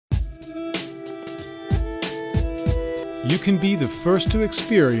you can be the first to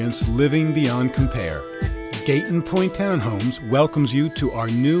experience living beyond compare. Gayton Pointe Townhomes welcomes you to our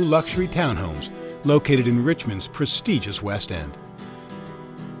new luxury townhomes located in Richmond's prestigious West End.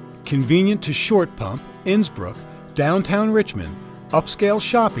 Convenient to Short Pump, Innsbrook, downtown Richmond, upscale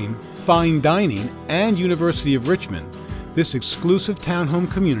shopping, fine dining, and University of Richmond, this exclusive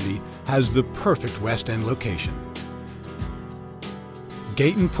townhome community has the perfect West End location.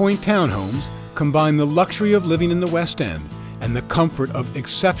 Gayton Pointe Townhomes combine the luxury of living in the West End and the comfort of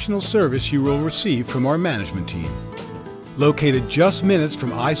exceptional service you will receive from our management team. Located just minutes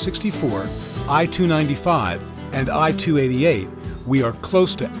from I-64, I-295, and I-288, we are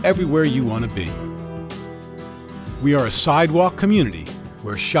close to everywhere you want to be. We are a sidewalk community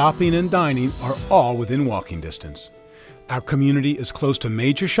where shopping and dining are all within walking distance. Our community is close to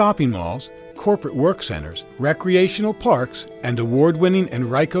major shopping malls, corporate work centers, recreational parks, and award-winning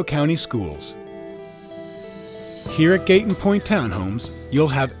Henrico County schools. Here at Gayton Pointe Townhomes, you'll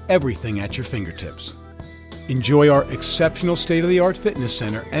have everything at your fingertips. Enjoy our exceptional state-of-the-art fitness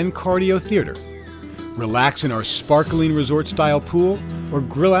center and cardio theater. Relax in our sparkling resort-style pool or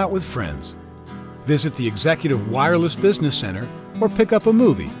grill out with friends. Visit the Executive Wireless Business Center or pick up a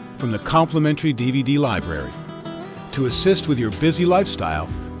movie from the complimentary DVD library. To assist with your busy lifestyle,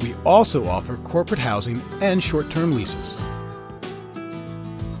 we also offer corporate housing and short-term leases.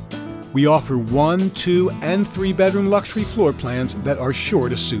 We offer 1, 2, and 3-bedroom luxury floor plans that are sure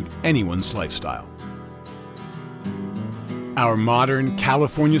to suit anyone's lifestyle. Our modern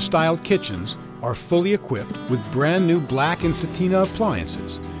California-styled kitchens are fully equipped with brand new black and satina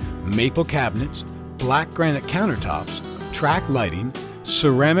appliances, maple cabinets, black granite countertops, track lighting,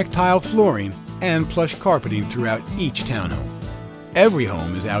 ceramic tile flooring, and plush carpeting throughout each townhome. Every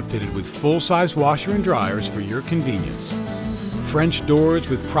home is outfitted with full-size washer and dryers for your convenience. French doors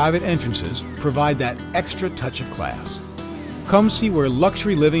with private entrances provide that extra touch of class. Come see where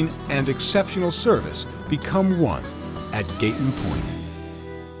luxury living and exceptional service become one at Gayton Pointe.